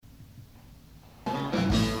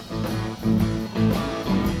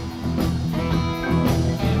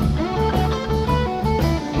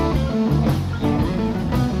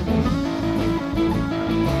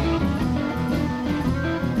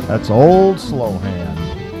That's Old Slow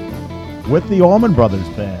Hand with the Allman Brothers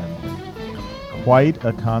Band. Quite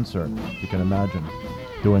a concert, you can imagine,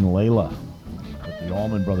 doing Layla with the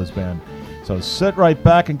Allman Brothers Band. So sit right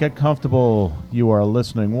back and get comfortable. You are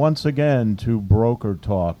listening once again to Broker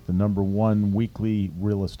Talk, the #1 weekly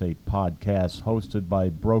real estate podcast hosted by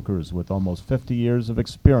brokers with almost 50 years of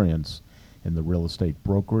experience in the real estate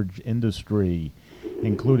brokerage industry,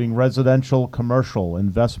 including residential, commercial,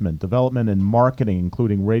 investment, development, and marketing,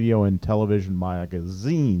 including radio and television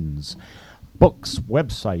magazines, books,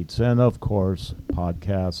 websites, and, of course,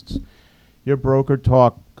 podcasts. Your Broker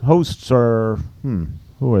Talk hosts are,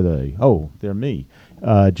 who are they? Oh, they're me,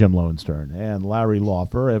 Jim Lowenstern, and Larry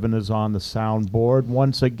Laufer. Evan is on the soundboard.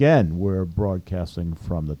 Once again, we're broadcasting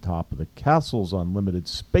from the top of the Castles Unlimited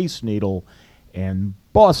Space Needle in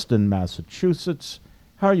Boston, Massachusetts.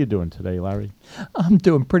 How are you doing today, Larry? I'm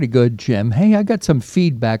doing pretty good, Jim. Hey, I got some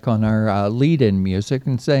feedback on our lead-in music,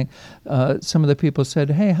 and saying some of the people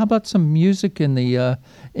said, "Hey, how about some music in the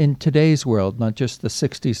in today's world, not just the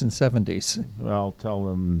 '60s and '70s?" Well, tell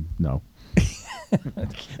them no.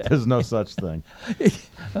 There's no such thing.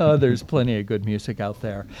 Oh, there's plenty of good music out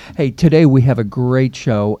there. Hey, today we have a great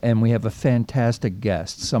show, and we have a fantastic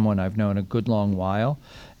guest, someone I've known a good long while,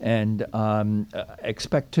 and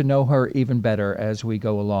expect to know her even better as we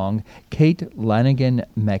go along. Kate Lanigan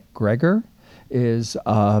McGregor is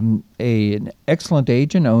an excellent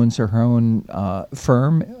agent, owns her own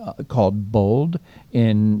firm called Bold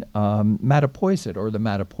in Mattapoisett, or the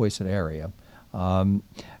Mattapoisett area.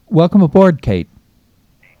 Welcome aboard, Kate.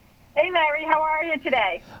 Hey, Larry, how are you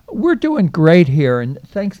today? We're doing great here, and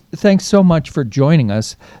thanks so much for joining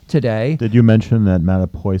us today. Did you mention that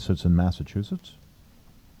Mattapoisett's in Massachusetts?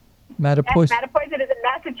 Mattapoisett is in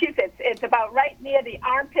Massachusetts. It's about right near the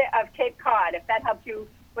armpit of Cape Cod, if that helps you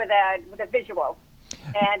with a visual.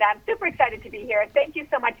 And I'm super excited to be here. Thank you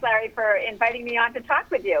so much, Larry, for inviting me on to talk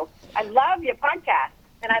with you. I love your podcast,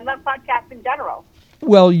 and I love podcasts in general.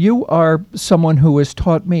 Well, you are someone who has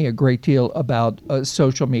taught me a great deal about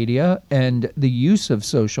social media and the use of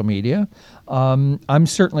social media. I'm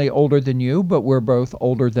certainly older than you, but we're both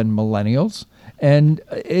older than millennials. And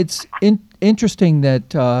it's interesting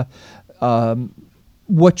that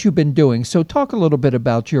what you've been doing. So talk a little bit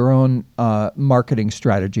about your own marketing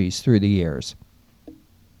strategies through the years.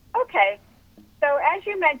 Okay. So as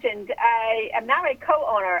you mentioned, I am now a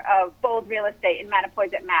co-owner of Bold Real Estate in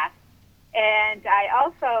Mattapoisett, Mass. And I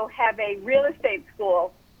also have a real estate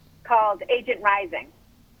school called Agent Rising.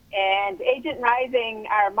 And Agent Rising,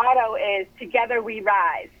 our motto is "Together we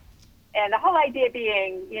rise." And the whole idea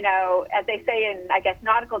being, you know, as they say in, I guess,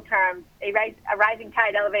 nautical terms, a rising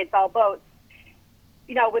tide elevates all boats.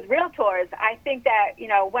 You know, with realtors, I think that, you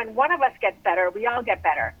know, when one of us gets better, we all get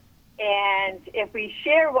better. And if we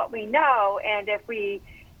share what we know, and if we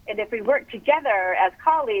work together as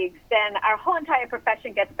colleagues, then our whole entire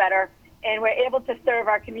profession gets better, and we're able to serve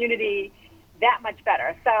our community that much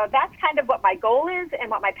better. So that's kind of what my goal is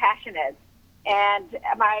and what my passion is. And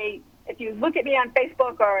if you look at me on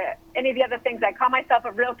Facebook or any of the other things, I call myself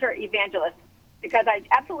a realtor evangelist, because I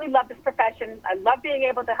absolutely love this profession. I love being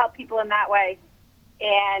able to help people in that way.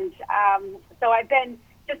 And so I've been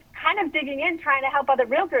just kind of digging in, trying to help other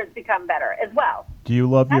realtors become better as well. Do you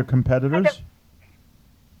love your competitors?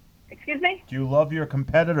 Excuse me? Do you love your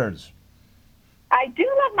competitors? I do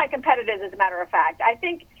love my competitors, as a matter of fact. I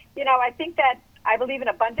think that I believe in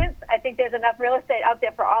abundance. I think there's enough real estate out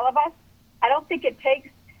there for all of us. I don't think it takes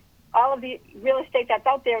all of the real estate that's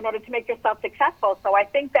out there in order to make yourself successful. So I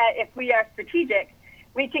think that if we are strategic,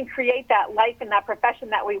 we can create that life and that profession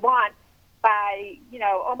that we want by, you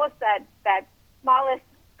know, almost that smallest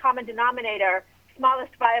common denominator,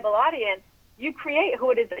 smallest viable audience. You create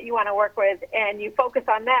who it is that you want to work with, and you focus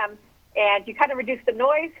on them. And you kind of reduce the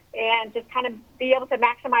noise and just kind of be able to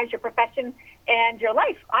maximize your profession and your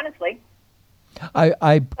life, honestly.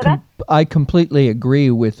 I completely agree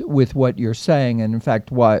with what you're saying, and in fact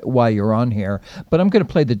why you're on here. But I'm going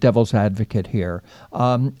to play the devil's advocate here.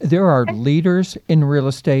 There are leaders in real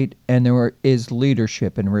estate, and there is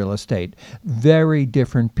leadership in real estate. Very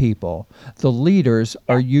different people. The leaders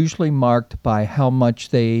are usually marked by how much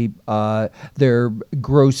their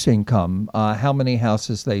gross income, how many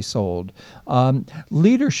houses they sold.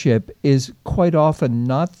 Leadership is quite often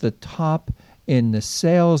not the top in the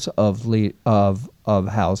sales of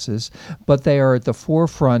houses, but they are at the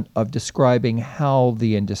forefront of describing how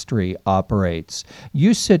the industry operates.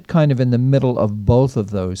 You sit kind of in the middle of both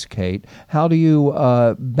of those, Kate. How do you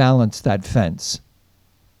balance that fence?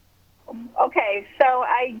 Okay, so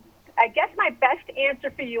I guess my best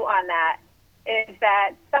answer for you on that is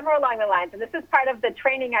that somewhere along the lines, and this is part of the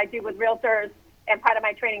training I do with realtors and part of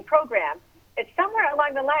my training program, it's somewhere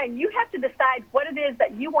along the line, you have to decide what it is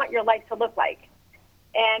that you want your life to look like.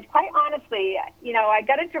 And quite honestly, I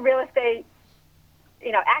got into real estate,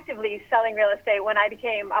 actively selling real estate when I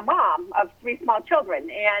became a mom of 3 small children.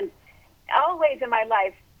 And always in my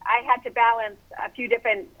life, I had to balance a few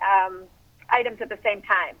different items at the same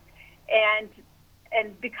time.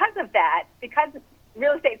 And because of that, because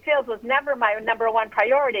real estate sales was never my number one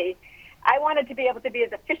priority, I wanted to be able to be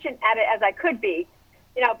as efficient at it as I could be.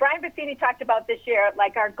 Brian Buffini talked about this year,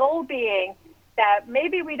 like our goal being that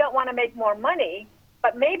maybe we don't want to make more money,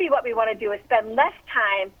 but maybe what we want to do is spend less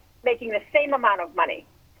time making the same amount of money.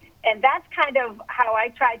 And that's kind of how I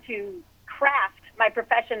try to craft my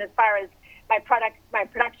profession as far as my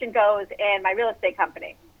production goes, and my real estate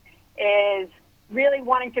company is really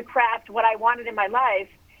wanting to craft what I wanted in my life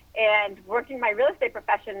and working my real estate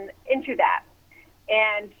profession into that.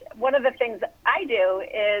 And one of the things I do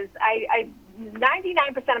is I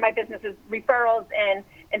 99% of my business is referrals and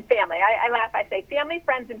family. I laugh, I say family,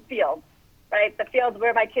 friends, and fields, right? The fields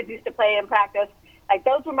where my kids used to play and practice. Like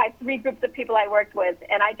those were my 3 groups of people I worked with,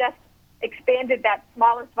 and I just expanded that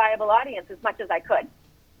smallest viable audience as much as I could.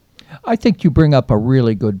 I think you bring up a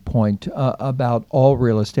really good point about all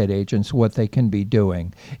real estate agents, what they can be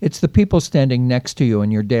doing. It's the people standing next to you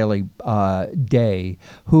in your daily day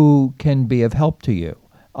who can be of help to you.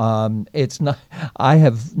 It's not. I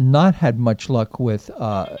have not had much luck with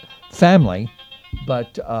family,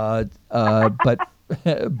 but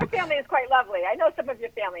My family is quite lovely. I know some of your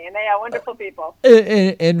family, and they are wonderful people.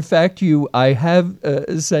 In fact, I have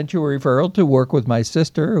sent you a referral to work with my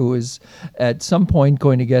sister, who is at some point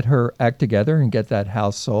going to get her act together and get that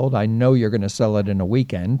house sold. I know you're going to sell it in a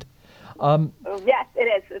weekend. Yes,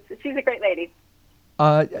 it is. She's a great lady.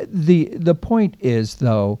 The point is,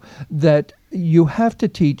 though, that you have to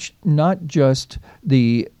teach not just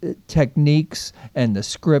the techniques and the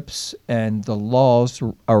scripts and the laws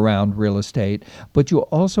around real estate, but you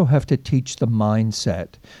also have to teach the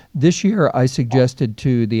mindset. This year, I suggested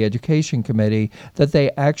to the education committee that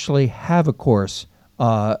they actually have a course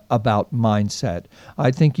about mindset.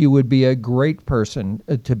 I think you would be a great person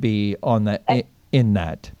to be on that in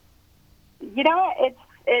that.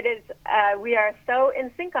 It is. We are so in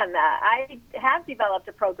sync on that. I have developed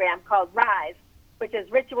a program called RISE, which is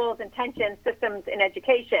Rituals, Intentions, Systems in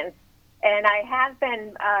Education, and I have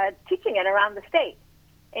been teaching it around the state.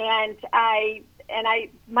 And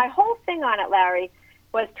my whole thing on it, Larry,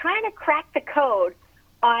 was trying to crack the code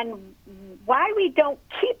on why we don't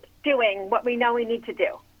keep doing what we know we need to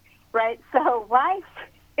do, right? So why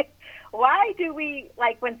do we,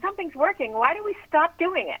 like, when something's working, why do we stop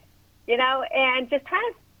doing it? And just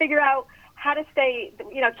trying to figure out how to stay,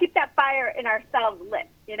 keep that fire in ourselves lit,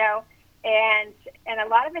 and a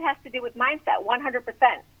lot of it has to do with mindset, 100%.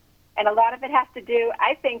 And a lot of it has to do,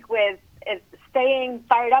 I think, with staying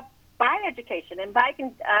fired up by education and by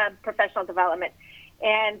professional development.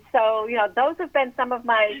 And so, those have been some of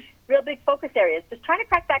my real big focus areas, just trying to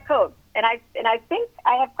crack that code. And I think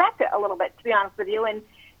I have cracked it a little bit, to be honest with you. And,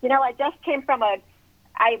 I just came from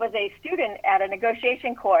I was a student at a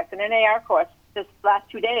negotiation course, an NAR course, this last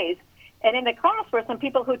 2 days. And in the class were some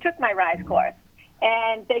people who took my RISE course.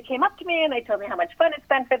 And they came up to me and they told me how much fun it's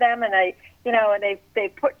been for them. And they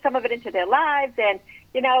put some of it into their lives. And,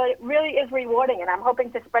 it really is rewarding. And I'm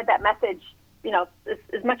hoping to spread that message,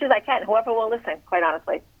 as much as I can, whoever will listen, quite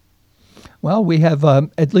honestly. Well, we have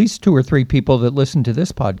at least 2 or 3 people that listen to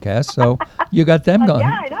this podcast. So you got them going.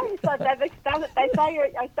 Yeah, I know.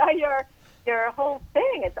 I saw your whole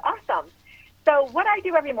thing. It's awesome. So what I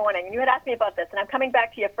do every morning, and you had asked me about this, and I'm coming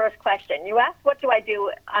back to your first question. You asked, what do I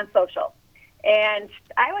do on social? And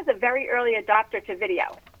I was a very early adopter to video.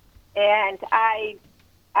 And I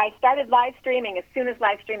started live streaming as soon as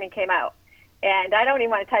live streaming came out. And I don't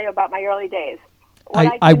even want to tell you about my early days.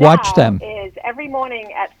 What I watched them. Is every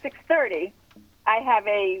morning at 6:30, I have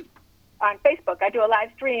on Facebook, I do a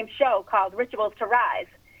live stream show called Rituals to Rise.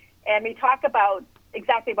 And we talk about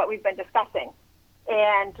exactly what we've been discussing.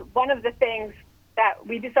 And one of the things that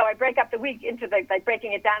we do, so I break up the week into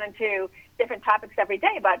breaking it down into different topics every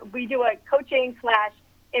day, but we do a coaching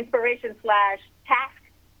 / inspiration / task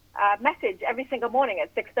message every single morning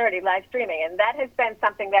at 6:30 live streaming. And that has been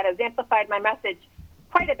something that has amplified my message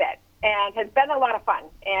quite a bit and has been a lot of fun.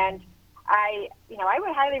 And I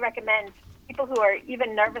would highly recommend people who are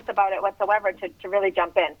even nervous about it whatsoever to really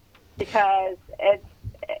jump in, because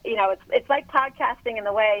it's like podcasting in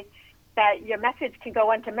the way that your message can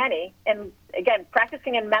go on to many. And again,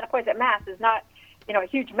 practicing in Mattapoisett, Mass is not, a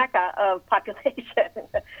huge mecca of population.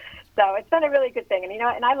 So it's been a really good thing. And,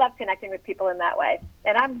 and I love connecting with people in that way.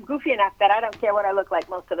 And I'm goofy enough that I don't care what I look like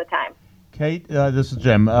most of the time. Kate, this is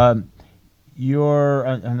Jim. I'm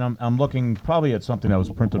looking probably at something that was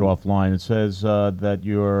printed offline. It says that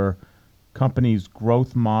your company's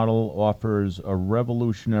growth model offers a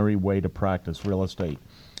revolutionary way to practice real estate.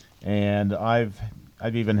 And I've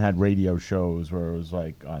even had radio shows where it was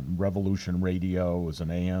like on Revolution Radio, it was an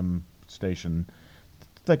AM station. I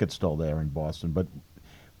think it's still there in Boston. But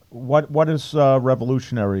what is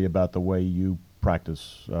revolutionary about the way you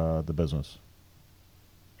practice the business?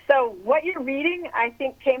 So what you're reading, I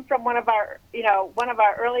think, came from one of our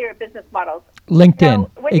earlier business models. LinkedIn.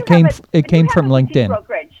 It came from LinkedIn.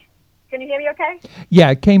 Brokerage. Can you hear me okay? Yeah,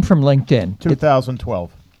 it came from LinkedIn.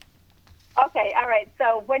 2012. Okay, all right.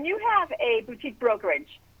 So when you have a boutique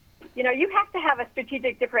brokerage, you have to have a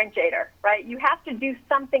strategic differentiator, right? You have to do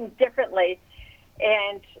something differently.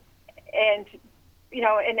 And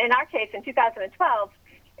in our case, in 2012,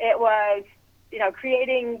 it was,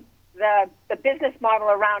 creating the business model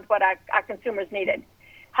around what our consumers needed.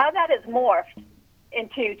 How that has morphed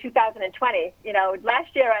into 2020,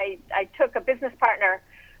 last year I took a business partner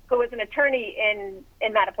who was an attorney in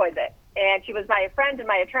Mattapoisett, and she was my friend and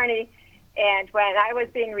my attorney. And when I was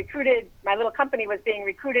being recruited, my little company was being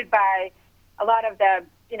recruited by a lot of the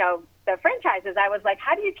franchises. I was like,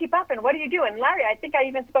 how do you keep up and what do you do? And Larry, I think I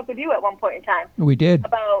even spoke with you at one point in time. We did.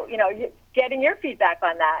 About, getting your feedback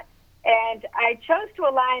on that. And I chose to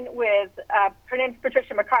align with, her name's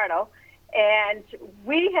Patricia Mercado, and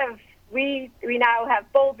we now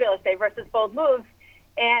have Bold Real Estate versus Bold Moves.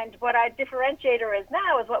 And what our differentiator is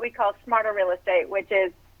now is what we call smarter real estate, which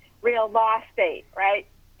is real law estate, right?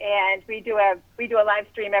 And we do a live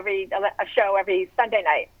stream a show every Sunday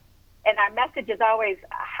night. And our message is always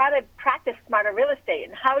how to practice smarter real estate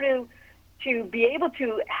and how to be able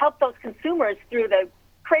to help those consumers through the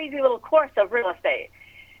crazy little course of real estate.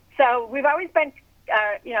 So we've always been,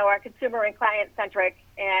 our consumer and client centric.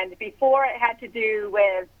 And before it had to do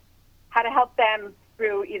with how to help them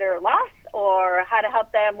through either loss or how to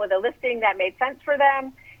help them with a listing that made sense for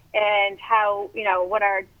them, and how, what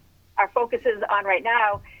our focus is on right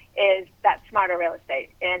now is that smarter real estate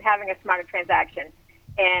and having a smarter transaction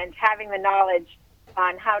and having the knowledge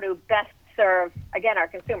on how to best serve, again, our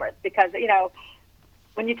consumers. Because,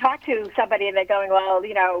 when you talk to somebody and they're going, well,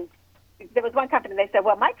 there was one company, they said,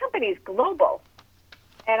 well, my company's global.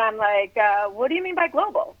 And I'm like, what do you mean by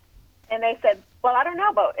global? And they said, well, I don't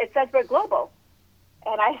know, but it says we're global.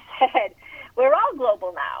 And I said, we're all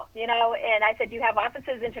global now, and I said, do you have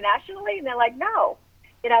offices internationally? And they're like, no.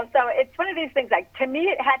 So it's one of these things, like, to me,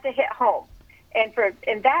 it had to hit home. And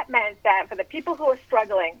that meant that for the people who are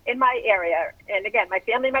struggling in my area, and again, my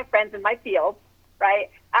family, my friends, in my field,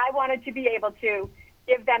 right, I wanted to be able to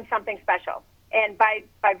give them something special. And by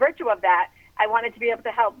virtue of that, I wanted to be able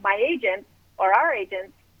to help my agents or our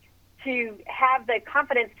agents to have the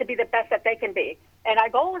confidence to be the best that they can be. And our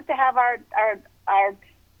goal is to have our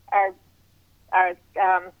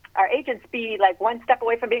agents be like one step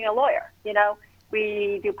away from being a lawyer.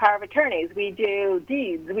 We do power of attorneys, we do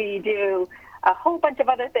deeds, we do a whole bunch of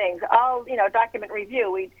other things, all, document review.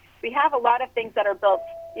 We have a lot of things that are built,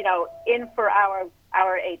 in for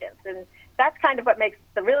our agents. And that's kind of what makes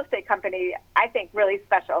the real estate company, I think, really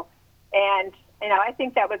special. And, I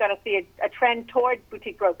think that we're going to see a trend toward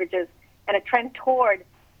boutique brokerages and a trend toward,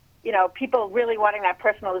 people really wanting that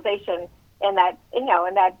personalization and that,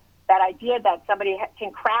 and that idea that somebody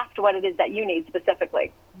can craft what it is that you need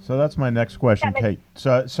specifically. So that's my next question, Kate.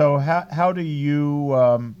 So how do you,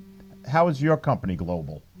 how is your company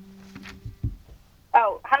global?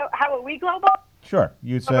 Oh, how are we global? Sure.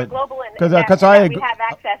 You said, we're global because we have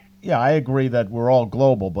access. Yeah, I agree that we're all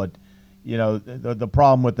global, but the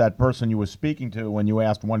problem with that person you were speaking to, when you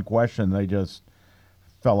asked one question, they just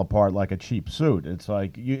fell apart like a cheap suit. It's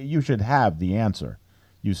like you should have the answer.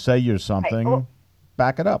 You say you're something, right. Well,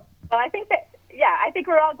 back it up. Well, I think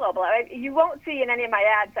we're all global. You won't see in any of my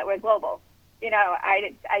ads that we're global.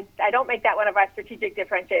 I don't make that one of our strategic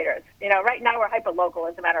differentiators. Right now we're hyper-local,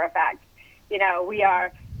 as a matter of fact.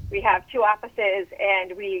 We have 2 offices,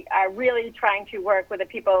 and we are really trying to work with the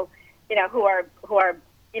people, who are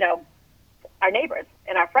our neighbors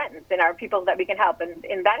and our friends and our people that we can help.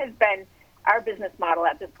 And that has been our business model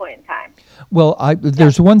at this point in time. Well,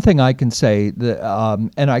 there's one thing I can say,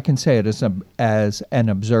 that, and I can say it as an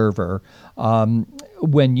observer.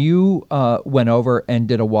 When you went over and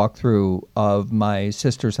did a walkthrough of my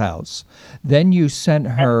sister's house, then you sent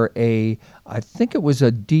her I think it was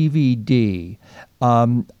a DVD.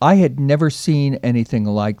 I had never seen anything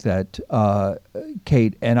like that,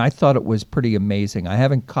 Kate, and I thought it was pretty amazing. I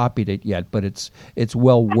haven't copied it yet, but it's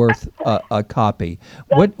well worth a copy.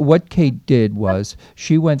 What Kate did was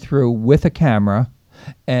she went through with a camera.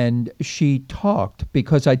 and she talked,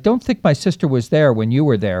 because I don't think my sister was there when you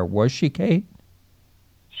were there. Was she, Kate?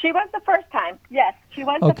 She was the first time. Yes, she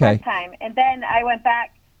was Okay. the first time. And then I went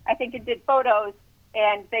back, I think, and did photos,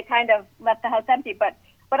 and they kind of left the house empty. But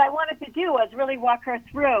what I wanted to do was really walk her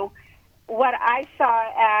through what I saw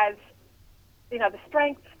as, the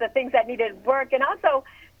strengths, the things that needed work, and also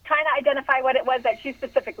trying to identify what it was that she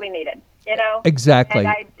specifically needed, Exactly.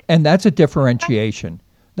 And And that's a differentiation.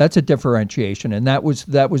 That's a differentiation, and that was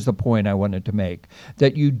the point I wanted to make.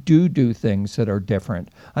 That you do things that are different.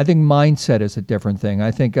 I think mindset is a different thing.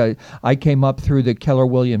 I think I came up through the Keller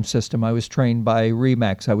Williams system. I was trained by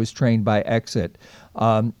Remax. I was trained by Exit.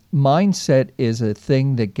 Mindset is a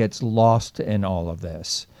thing that gets lost in all of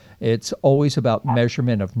this. It's always about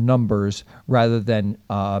measurement of numbers rather than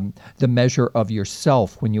the measure of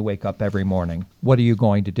yourself when you wake up every morning. What are you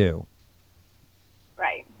going to do?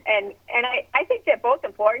 Right. And I think they're both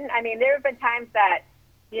important. I mean, there have been times that,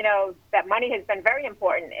 that money has been very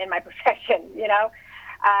important in my profession,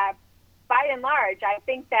 By and large, I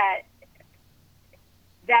think that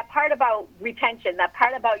part about retention, that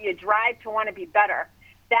part about your drive to want to be better,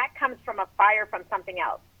 that comes from a fire from something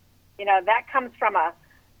else. That comes from a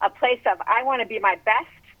place of, I want to be my best.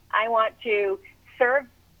 I want to serve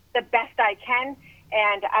the best I can,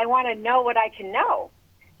 and I want to know what I can know,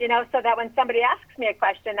 so that when somebody asks me a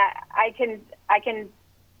question, I can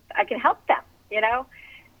help them,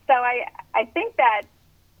 So I think that,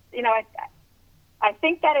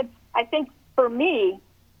 I think for me,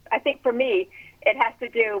 it has to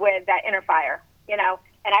do with that inner fire, and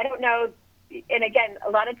I don't know, and again, a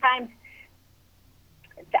lot of times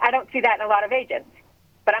I don't see that in a lot of agents.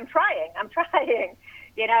 But I'm trying. I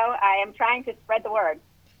am trying to spread the word.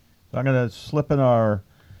 So I'm going to slip in our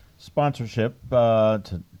sponsorship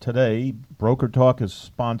today. Broker Talk is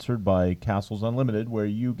sponsored by Castles Unlimited, where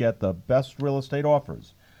you get the best real estate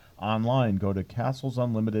offers. Online, go to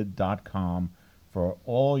castlesunlimited.com for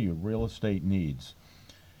all your real estate needs.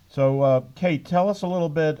 So, Kate, tell us a little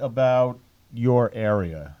bit about your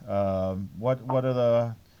area. What are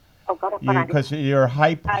the... Because you're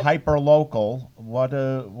hyper local. What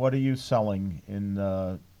are you selling in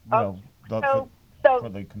for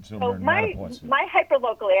the consumer in Mattapoisett? My hyper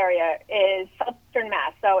local area is Southern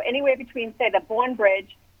Mass. So anywhere between, say, the Bourne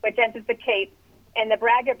Bridge, which enters the Cape, and the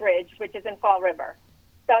Braga Bridge, which is in Fall River.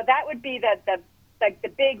 So that would be the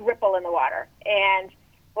big ripple in the water. And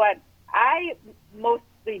what I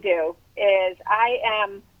mostly do is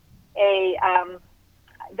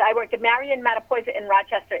I work at Marion, Mattapoisett, and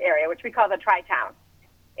Rochester area, which we call the Tri-Town.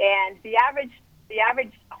 And the average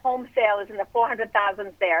home sale is in the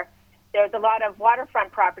 400,000s there. There's a lot of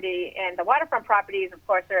waterfront property, and the waterfront properties, of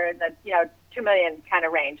course, are in the $2 million kind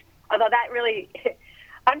of range. Although that really,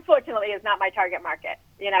 unfortunately, is not my target market.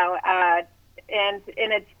 And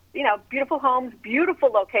it's beautiful homes, beautiful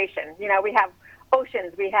location. We have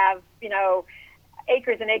oceans, we have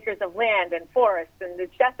acres and acres of land and forests, and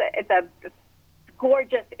it's a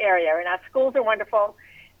gorgeous area, and our schools are wonderful.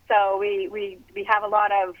 So we have a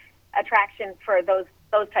lot of attraction for those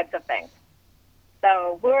types of things.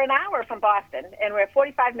 So we're an hour from Boston, and we're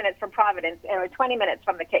 45 minutes from Providence, and we're 20 minutes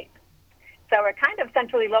from the Cape. So we're kind of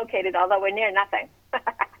centrally located, although we're near nothing.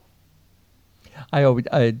 I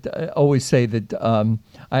always say that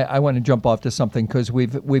I want to jump off to something, because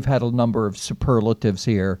we've had a number of superlatives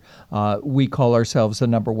here. We call ourselves the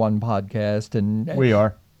number one podcast, and we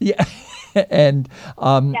are. Yeah. And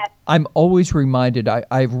Yes. I'm always reminded,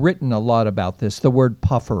 I've written a lot about this, the word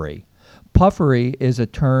puffery. Puffery is a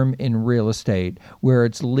term in real estate where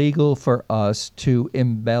it's legal for us to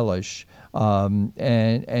embellish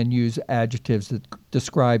and use adjectives that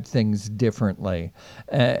describe things differently.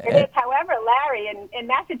 It is, however, Larry, in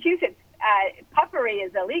Massachusetts, puffery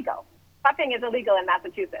is illegal. Puffing is illegal in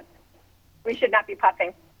Massachusetts. We should not be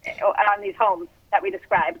puffing on these homes that we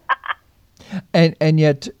described. And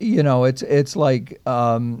yet, it's like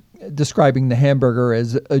describing the hamburger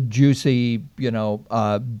as a juicy,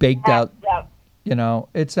 baked out.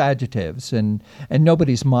 It's adjectives, and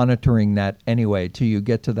nobody's monitoring that anyway till you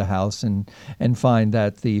get to the house and find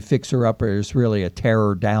that the fixer-upper is really a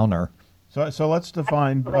terror downer. So let's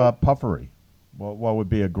define puffery. What would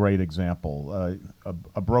be a great example?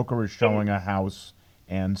 A broker is showing a house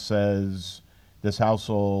and says, this house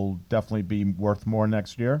will definitely be worth more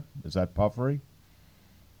next year. Is that puffery?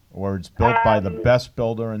 Or it's built by the best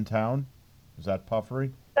builder in town. Is that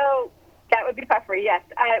puffery? So that would be puffery, yes.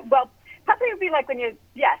 Puffery would be like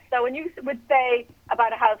so when you would say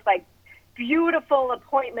about a house like beautiful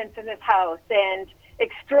appointments in this house and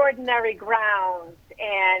extraordinary grounds,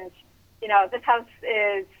 and this house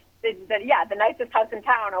is the nicest house in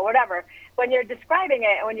town or whatever. When you're describing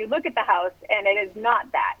it, and when you look at the house, and it is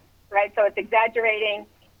not that, right? So it's exaggerating,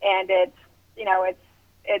 and it's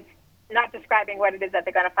it's not describing what it is that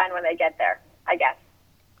they're going to find when they get there, I guess.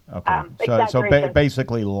 Okay.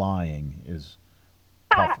 Basically lying is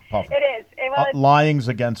puff. It is. Lying's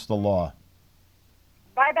against the law.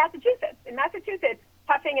 By Massachusetts. In Massachusetts,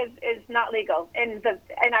 puffing is not legal. In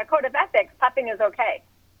our code of ethics, puffing is okay.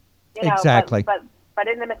 Exactly. But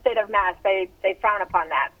in the state of Mass, they frown upon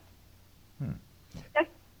that. Just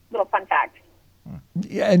a little fun fact.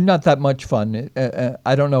 Yeah, and not that much fun.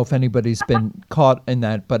 I don't know if anybody's been caught in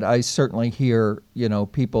that, but I certainly hear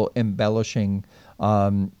people embellishing.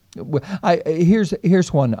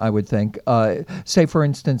 Here's one I would think. Say, for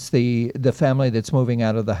instance, the family that's moving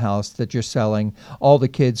out of the house that you're selling, all the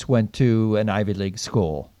kids went to an Ivy League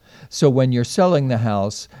school. So when you're selling the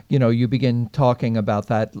house, you begin talking about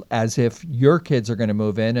that as if your kids are going to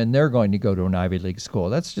move in and they're going to go to an Ivy League school.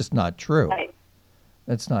 That's just not true. Right.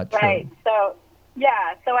 That's not true. Right.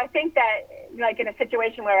 So I think that, like in a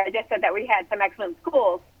situation where I just said that we had some excellent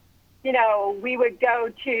schools, we would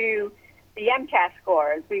go to the MCAS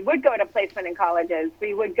scores. We would go to placement in colleges.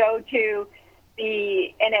 We would go to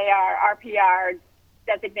the NAR, RPR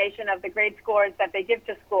designation of the grade scores that they give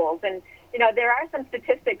to schools. And, there are some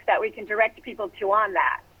statistics that we can direct people to on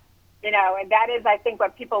that, and that is, I think,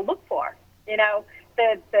 what people look for. In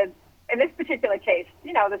this particular case,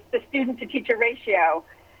 the student to teacher ratio,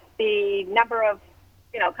 the number of,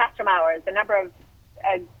 classroom hours, the number of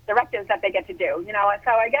directives that they get to do,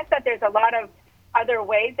 So I guess that there's a lot of other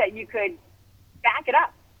ways that you could back it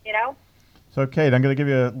up, So, Kate, I'm going to give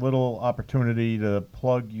you a little opportunity to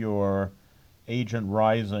plug your Agent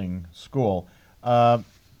Rising school.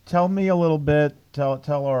 Tell me a little bit,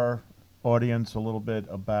 tell our audience a little bit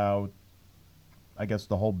about, I guess,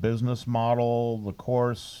 the whole business model, the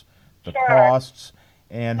course, the costs,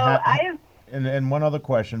 and and one other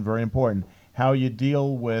question, very important, how you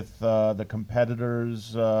deal with the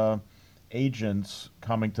competitors' agents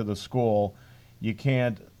coming to the school. You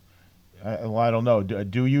can't, I don't know,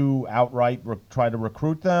 do you outright try to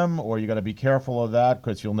recruit them, or you got to be careful of that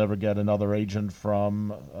because you'll never get another agent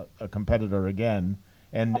from a competitor again?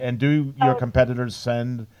 And do your competitors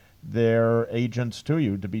send their agents to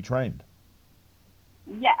you to be trained?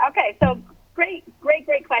 Yeah, okay, so great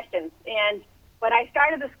questions. And when I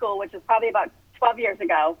started the school, which was probably about 12 years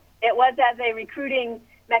ago, it was as a recruiting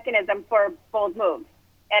mechanism for Bold Moves.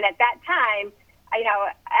 And at that time,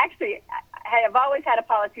 actually, I have always had a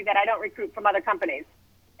policy that I don't recruit from other companies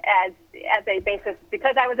as a basis,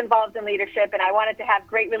 because I was involved in leadership and I wanted to have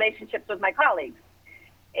great relationships with my colleagues.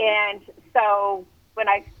 And so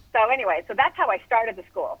so that's how I started the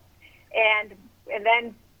school. And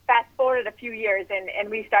then fast forward a few years and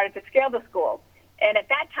we started to scale the school. And at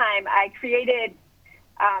that time, I created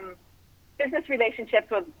business relationships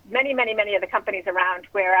with many, many, many of the companies around,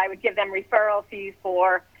 where I would give them referral fees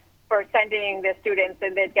for sending the students,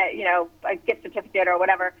 and they'd get, a gift certificate or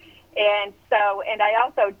whatever. And I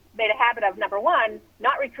also made a habit of, number one,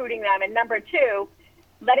 not recruiting them, and number two,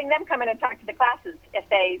 letting them come in and talk to the classes if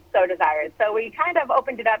they so desired. So we kind of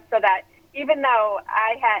opened it up so that even though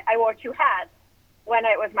I wore two hats, when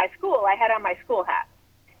it was my school, I had on my school hat.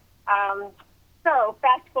 So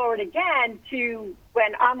fast forward again to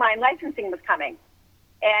when online licensing was coming.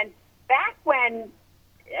 And back when,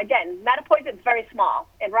 again, Mattapoisett very small,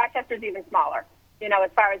 and Rochester's even smaller,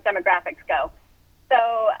 as far as demographics go.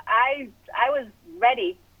 So I was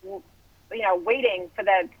ready, waiting for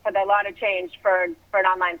the law to change for an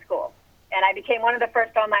online school. And I became one of the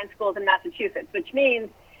first online schools in Massachusetts, which means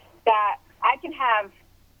that I can have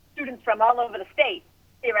students from all over the state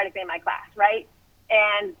theoretically in my class, right?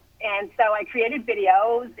 And so I created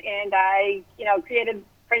videos, and I, created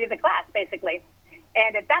the class basically.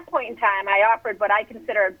 And at that point in time, I offered what I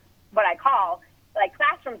call like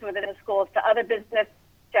classrooms within the schools to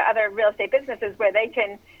other real estate businesses, where they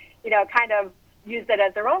can, kind of use it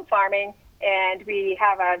as their own farming. And we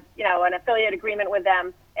have an affiliate agreement with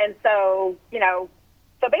them. And so,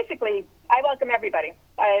 so basically I welcome everybody.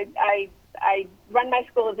 I run my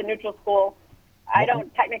school as a neutral school. I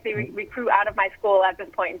don't technically recruit out of my school at this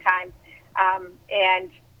point in time.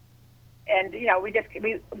 And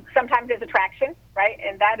we sometimes there's attraction, right?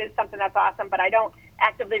 And that is something that's awesome, but I don't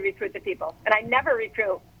actively recruit the people. And I never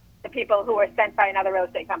recruit the people who are sent by another real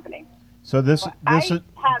estate company. So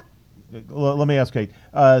let me ask Kate.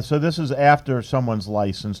 So this is after someone's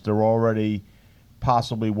licensed, they're already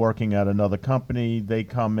possibly working at another company. They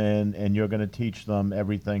come in, and you're going to teach them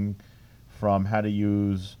everything from how to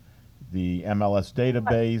use the MLS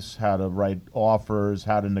database, how to write offers,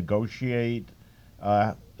 how to negotiate.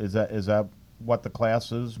 Is that what the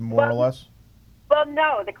class is, more or less? Well,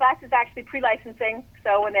 no, the class is actually pre-licensing.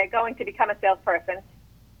 So when they're going to become a salesperson,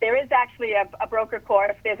 there is actually a broker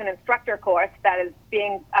course. There's an instructor course that is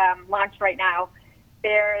being launched right now.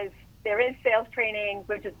 There is sales training,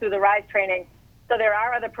 which is through the RISE training. So there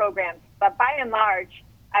are other programs. But by and large,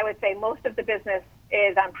 I would say most of the business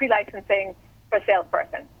is on pre-licensing for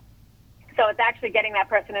salesperson. So it's actually getting that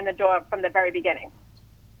person in the door from the very beginning.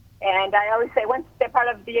 And I always say once they're part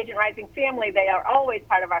of the Agent Rising family, they are always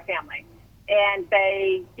part of our family. And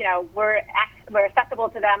they, we're accessible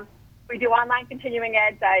to them. We do online continuing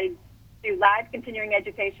eds. I do live continuing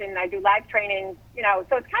education. I do live training,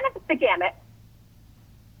 so it's kind of the gamut.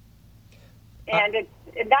 And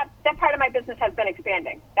that part of my business has been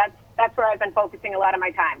expanding. That's where I've been focusing a lot of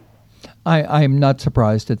my time. I'm not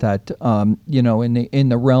surprised at that. In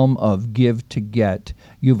the realm of give to get,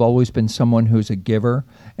 you've always been someone who's a giver,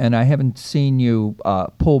 and I haven't seen you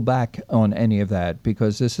pull back on any of that,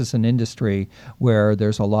 because this is an industry where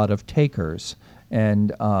there's a lot of takers.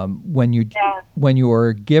 And when you are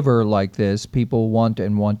a giver like this, people want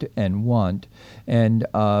and want and want. And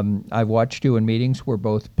I've watched you in meetings. We're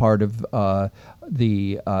both part of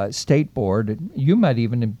the state board. You might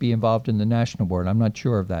even be involved in the national board. I'm not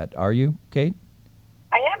sure of that. Are you, Kate?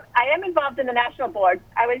 I am involved in the national board.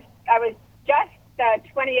 I was just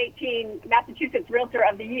 2018 Massachusetts Realtor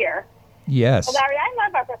of the Year. Yes. Well, Larry, I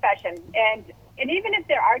love our profession, and even if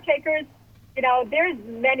there are takers, there's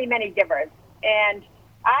many givers. And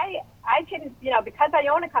I can, because I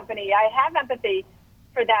own a company, I have empathy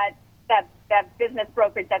for that business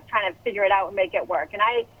brokerage that's trying to figure it out and make it work. And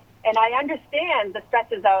I understand the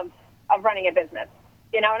stresses of running a business,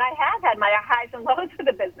 and I have had my highs and lows with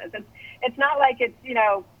the business. It's not like it's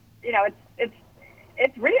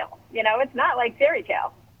real, it's not like fairy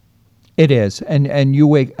tale. It is, and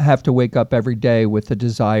you have to wake up every day with the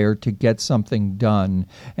desire to get something done,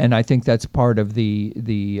 and I think that's part of the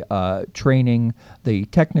training, the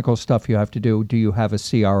technical stuff you have to do. Do you have a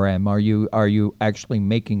CRM? Are you actually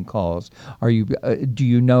making calls? Do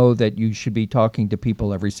you know that you should be talking to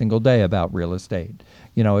people every single day about real estate?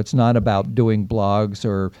 It's not about doing blogs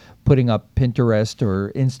or putting up Pinterest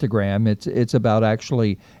or Instagram. It's about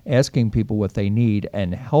actually asking people what they need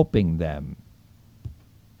and helping them.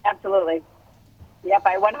 Absolutely. Yep,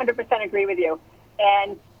 I 100% agree with you.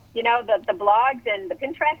 And, the blogs and the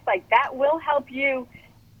Pinterest, like that will help you,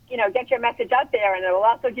 get your message out there, and it will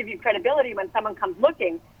also give you credibility when someone comes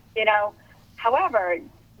looking, However,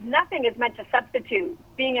 nothing is meant to substitute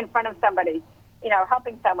being in front of somebody,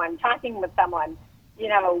 helping someone, talking with someone,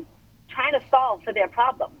 trying to solve for their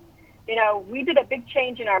problem. We did a big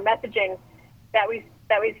change in our messaging that we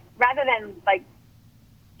rather than like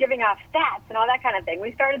giving off stats and all that kind of thing,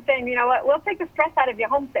 we started saying, we'll take the stress out of your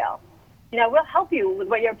home sale. We'll help you with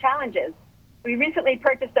what your challenge is. We recently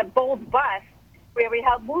purchased a Bold bus where we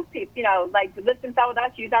help move people, like list and sell with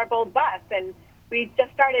us, use our Bold bus. And we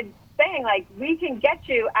just started saying, like, we can get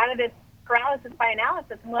you out of this paralysis by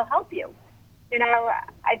analysis and we'll help you.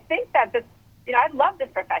 I think that I love this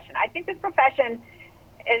profession. I think this profession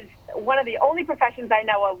is one of the only professions I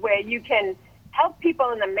know of where you can help people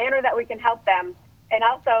in the manner that we can help them, and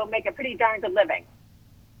also make a pretty darn good living.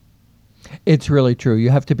 It's really true. You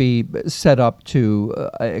have to be set up to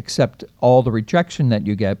accept all the rejection that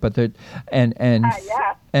you get, but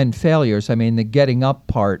and failures. I mean, the getting up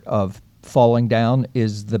part of falling down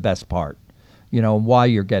is the best part. Why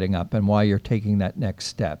you're getting up and why you're taking that next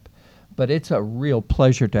step. But it's a real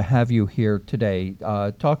pleasure to have you here today,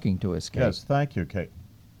 talking to us, Kate. Yes, thank you, Kate.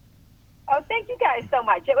 Oh, thank you guys so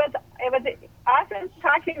much. It was awesome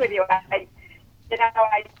talking with you.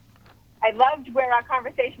 I loved where our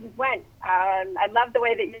conversations went. I loved the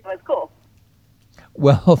way that it was cool.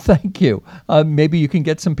 Well, thank you. Maybe you can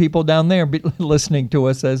get some people down there listening to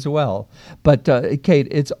us as well. But, Kate,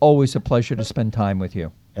 it's always a pleasure to spend time with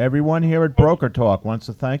you. Everyone here at Broker Talk wants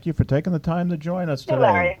to thank you for taking the time to join us today.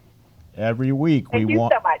 Larry. Every week Thank you so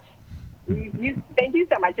much. Thank you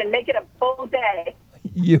so much, and make it a full day.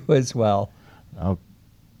 You as well. I'll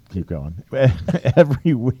keep going.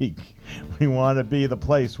 Every week, we want to be the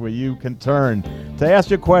place where you can turn to ask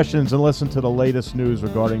your questions and listen to the latest news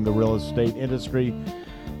regarding the real estate industry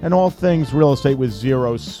and all things real estate with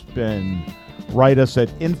zero spin. Write us at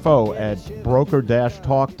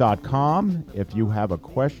info@broker-talk.com if you have a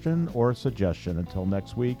question or a suggestion. Until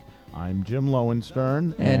next week, I'm Jim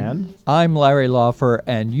Lowenstern. And I'm Larry Laufer,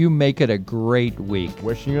 and you make it a great week.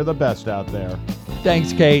 Wishing you the best out there.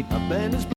 Thanks, Kate.